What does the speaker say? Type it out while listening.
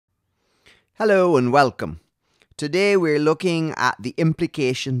Hello and welcome. Today we're looking at the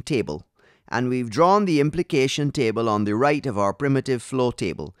implication table, and we've drawn the implication table on the right of our primitive flow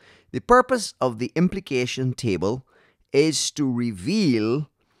table. The purpose of the implication table is to reveal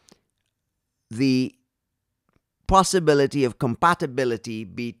the possibility of compatibility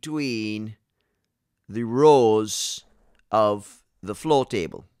between the rows of the flow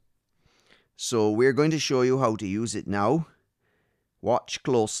table. So we're going to show you how to use it now. Watch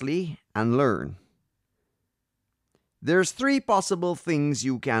closely and learn. There's three possible things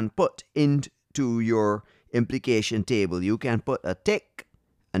you can put into your implication table. You can put a tick,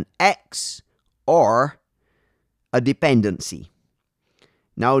 an X, or a dependency.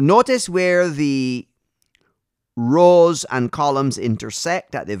 Now notice where the rows and columns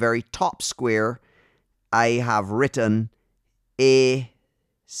intersect. At the very top square, I have written AC.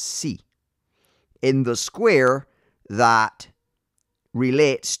 In the square that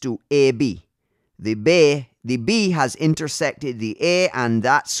relates to AB. The B has intersected the A, and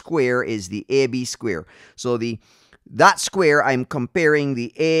that square is the AB square. So that square, I'm comparing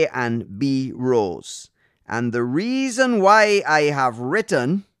the A and B rows. And the reason why I have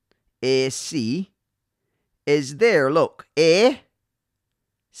written AC is there, look, A,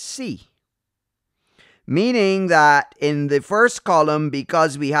 C. Meaning that in the first column,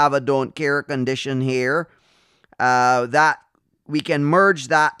 because we have a don't care condition here, that we can merge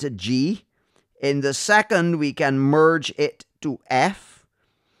that to G. In the second, we can merge it to F.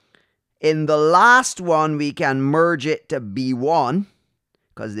 In the last one, we can merge it to B1,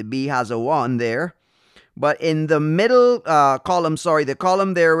 because the B has a 1 there. But in the middle column, the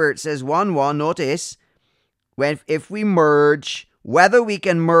column there where it says 1, 1, notice, if we merge, whether we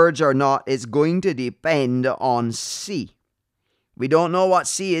can merge or not is going to depend on C. We don't know what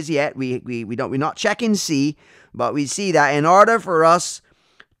C is yet. We're not checking C, but we see that in order for us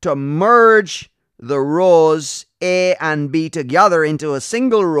to merge the rows A and B together into a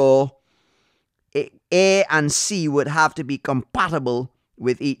single row, A and C would have to be compatible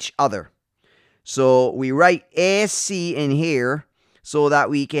with each other. So we write AC in here so that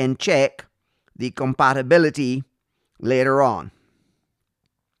we can check the compatibility later on.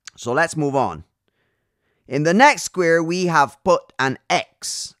 So let's move on. In the next square, we have put an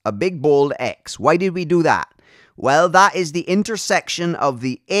X, a big bold X. Why did we do that? Well, that is the intersection of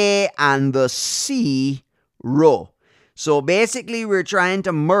the A and the C row. So basically, we're trying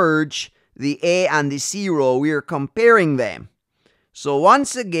to merge the A and the C row. We're comparing them. So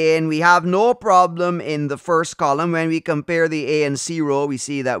once again, we have no problem in the first column. When we compare the A and C row, we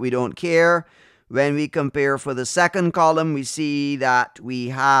see that we don't care. When we compare for the second column, we see that we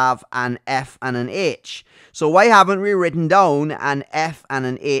have an F and an H. So why haven't we written down an F and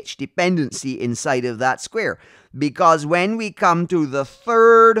an H dependency inside of that square? Because when we come to the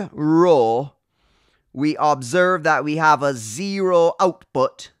third row, we observe that we have a 0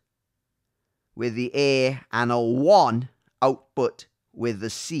 output with the A and a 1 output with the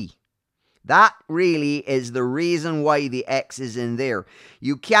C. That really is the reason why the X is in there.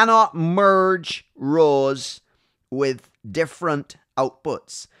 You cannot merge rows with different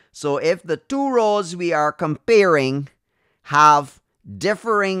outputs. So if the two rows we are comparing have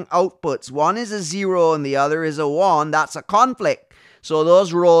differing outputs, one is a 0 and the other is a 1, that's a conflict. So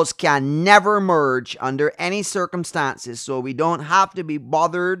those rows can never merge under any circumstances. So we don't have to be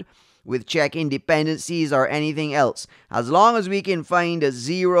bothered with checking dependencies or anything else. As long as we can find a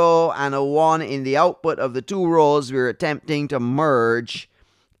 0 and a 1 in the output of the two rows we're attempting to merge,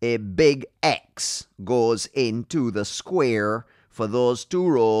 a big X goes into the square for those two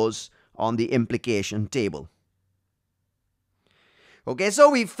rows on the implication table. Okay, so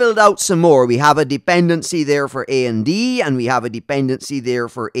we've filled out some more. We have a dependency there for A and D, and we have a dependency there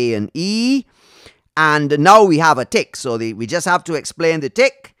for A and E. And now we have a tick. So we just have to explain the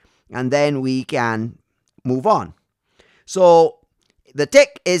tick, and then we can move on. So the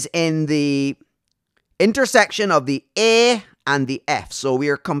tick is in the intersection of the A and the F. So we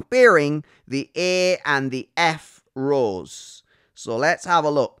are comparing the A and the F rows. So let's have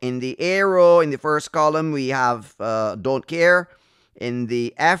a look. In the A row, in the first column, we have don't care. In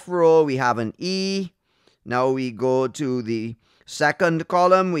the F row, we have an E. Now we go to the second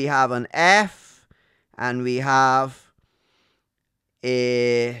column, we have an F, and we have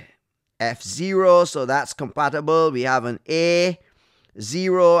a F0, so that's compatible. We have an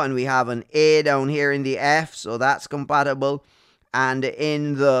A0, and we have an A down here in the F, so that's compatible. And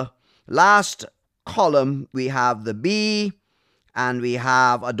in the last column, we have the B, and we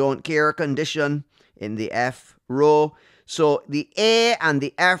have a don't care condition in the F row. So the A and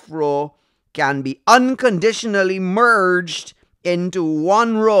the F row can be unconditionally merged into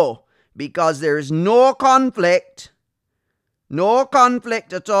one row because there's no conflict. No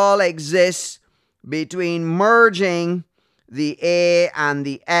conflict at all exists between merging the A and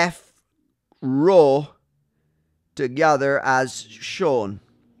the F row together as shown.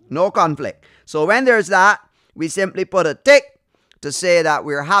 No conflict. So when there's that, we simply put a tick to say that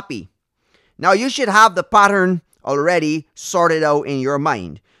we're happy. Now you should have the pattern already sorted out in your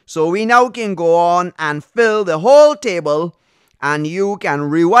mind. So we now can go on and fill the whole table, and you can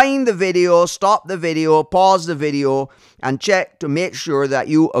rewind the video, stop the video, pause the video, and check to make sure that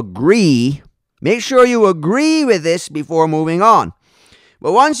you agree. Make sure you agree with this before moving on.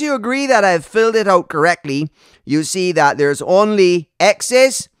 But once you agree that I've filled it out correctly, you see that there's only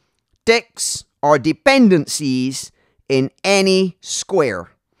X's, ticks, or dependencies in any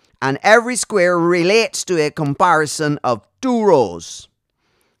square. And every square relates to a comparison of two rows.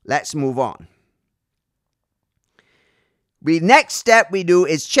 Let's move on. The next step we do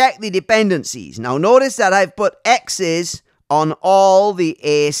is check the dependencies. Now notice that I've put X's on all the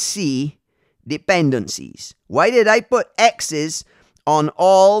AC dependencies. Why did I put X's on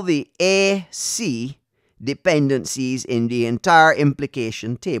all the AC dependencies in the entire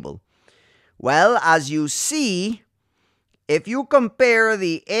implication table? Well, as you see, if you compare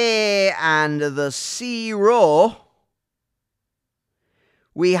the A and the C row,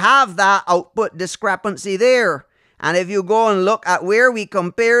 we have that output discrepancy there. And if you go and look at where we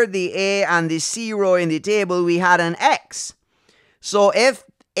compared the A and the C row in the table, we had an X. So if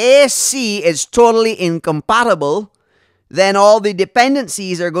AC is totally incompatible, then all the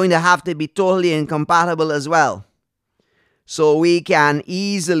dependencies are going to have to be totally incompatible as well. So we can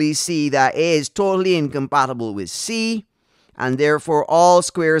easily see that A is totally incompatible with C, and therefore all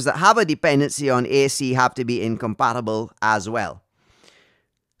squares that have a dependency on AC have to be incompatible as well.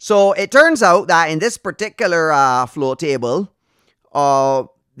 So it turns out that in this particular flow table,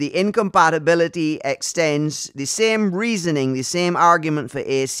 the incompatibility extends, the same reasoning, the same argument for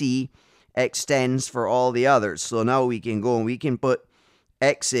AC extends for all the others. So now we can go and we can put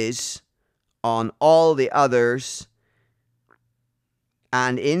X's on all the others.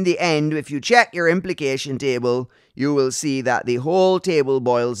 And in the end, if you check your implication table, you will see that the whole table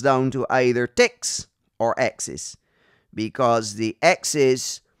boils down to either ticks or X's, because the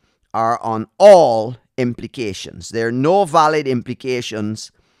X's are on all implications. There are no valid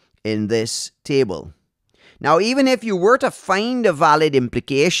implications in this table. Now, even if you were to find a valid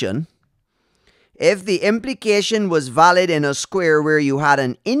implication, if the implication was valid in a square where you had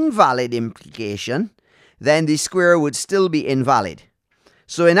an invalid implication, then the square would still be invalid.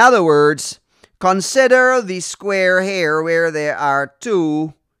 So in other words, consider the square here where there are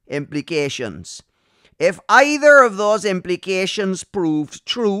two implications. If either of those implications proved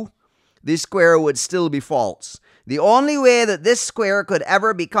true, the square would still be false. The only way that this square could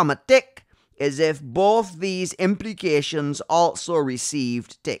ever become a tick is if both these implications also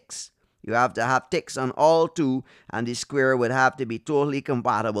received ticks. You have to have ticks on all two, and the square would have to be totally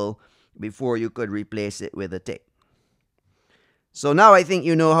compatible before you could replace it with a tick. So now I think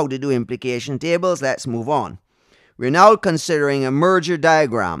you know how to do implication tables. Let's move on. We're now considering a merger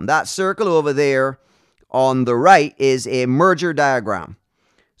diagram. That circle over there on the right is a merger diagram.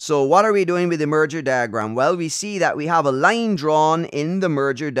 So what are we doing with the merger diagram? Well, we see that we have a line drawn in the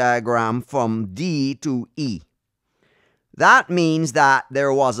merger diagram from D to E. That means that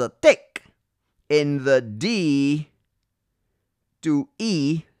there was a tick in the D to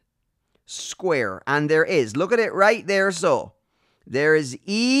E square. And there is. Look at it right there. So there is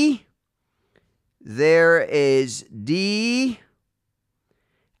E, there is D,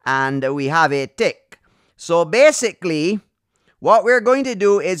 and we have a tick. So basically, what we're going to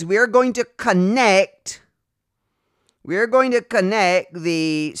do is we're going to connect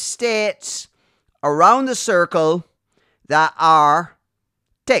the states around the circle that are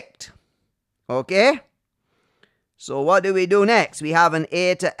ticked. Okay? So what do we do next? We have an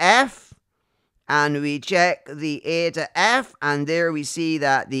A to F, and we check the A to F, and there we see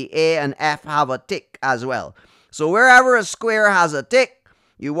that the A and F have a tick as well. So wherever a square has a tick,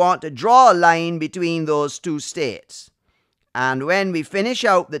 you want to draw a line between those two states. And when we finish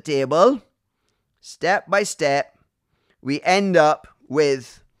out the table, step by step, we end up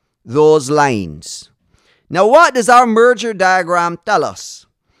with those lines. Now, what does our merger diagram tell us?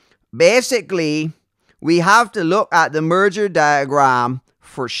 Basically, we have to look at the merger diagram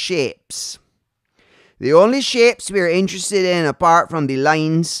for shapes. The only shapes we're interested in apart from the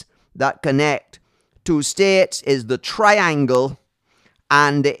lines that connect two states is the triangle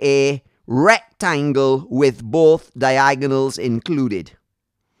and a rectangle with both diagonals included.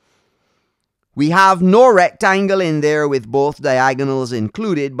 We have no rectangle in there with both diagonals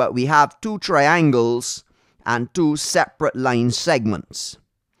included, but we have two triangles and two separate line segments.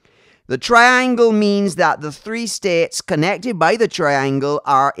 The triangle means that the three states connected by the triangle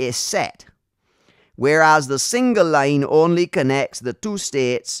are a set, whereas the single line only connects the two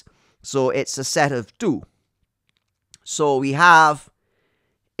states, so it's a set of two. So we have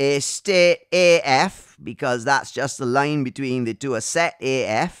a state AF, because that's just the line between the two, a set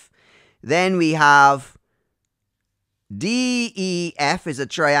AF. Then we have DEF is a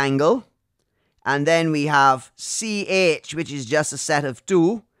triangle, and then we have CH, which is just a set of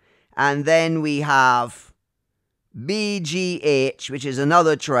two, and then we have BGH, which is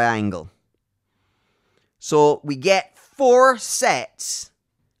another triangle. So we get four sets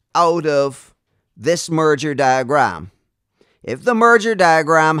out of this merger diagram. If the merger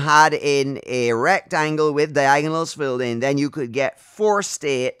diagram had in a rectangle with diagonals filled in, then you could get four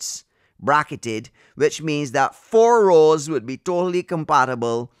states bracketed, which means that four rows would be totally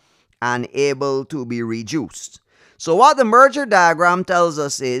compatible and able to be reduced. So what the merger diagram tells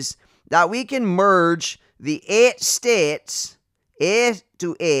us is that we can merge the 8 states, A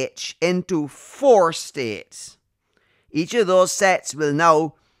to H, into 4 states. Each of those sets will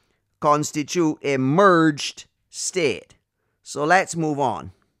now constitute a merged state. So let's move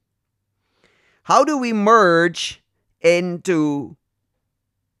on. How do we merge these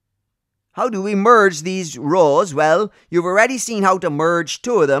rows? Well, you've already seen how to merge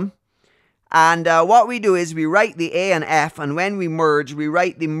two of them. And what we do is we write the A and F, and when we merge, we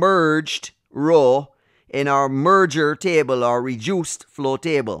write the merged row in our merger table or reduced flow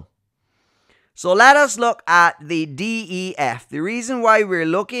table. So let us look at the DEF. The reason why we're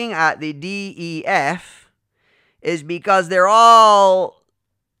looking at the DEF is because they're all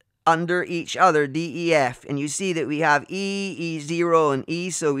under each other, DEF. And you see that we have E, E0, and E,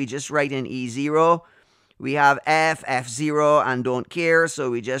 so we just write in E0. We have F, F0, and don't care,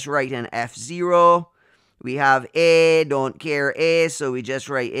 so we just write in F0. We have A, don't care, A, so we just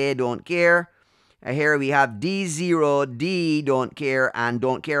write A, don't care. And here we have D0, D, don't care, and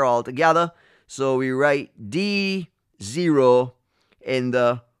don't care all together. So we write D0 in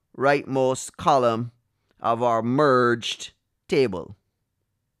the rightmost column of our merged table.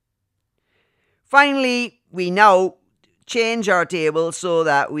 Finally, we now change our table so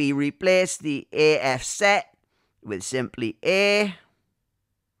that we replace the AF set with simply A,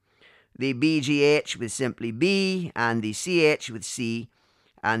 the BGH with simply B, and the CH with C,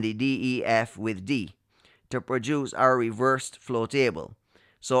 and the DEF with D to produce our reversed flow table.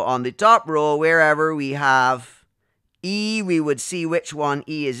 So on the top row, wherever we have E, we would see which one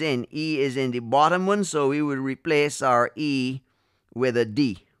E is in. E is in the bottom one, so we would replace our E with a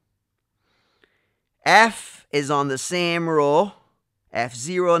D. F is on the same row.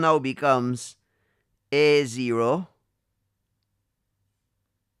 F0 now becomes A0.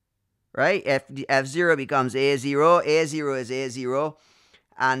 Right? F0 becomes A0. A0 is A0.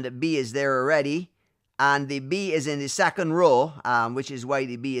 And B is there already. And the B is in the second row, which is why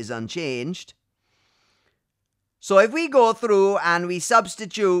the B is unchanged. So if we go through and we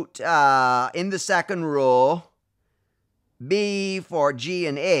substitute in the second row B for G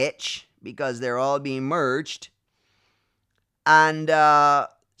and H, because they're all being merged, and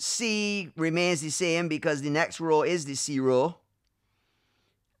C remains the same because the next row is the C row,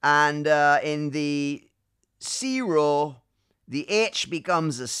 and in the C row the H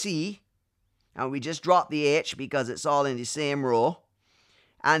becomes a C, and we just drop the H because it's all in the same row,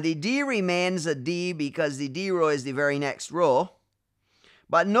 and the D remains a D because the D row is the very next row.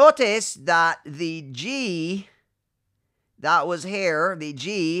 But notice that the G that was here, the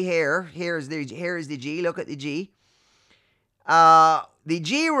G here is the G. Look at the G. The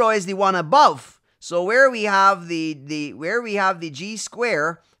G row is the one above. So where we have the G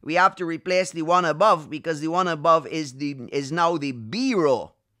square, we have to replace the one above because the one above is now the B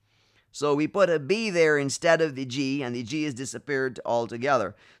row. So we put a B there instead of the G, and the G has disappeared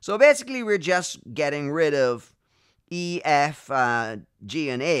altogether. So basically, we're just getting rid of E, F, G,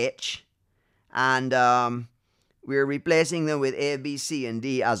 and H, and we're replacing them with A, B, C, and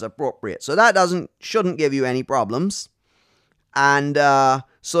D as appropriate. So that shouldn't give you any problems. And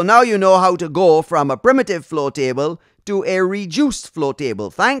so now you know how to go from a primitive flow table to a reduced flow table.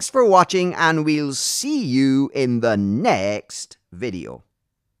 Thanks for watching, and we'll see you in the next video.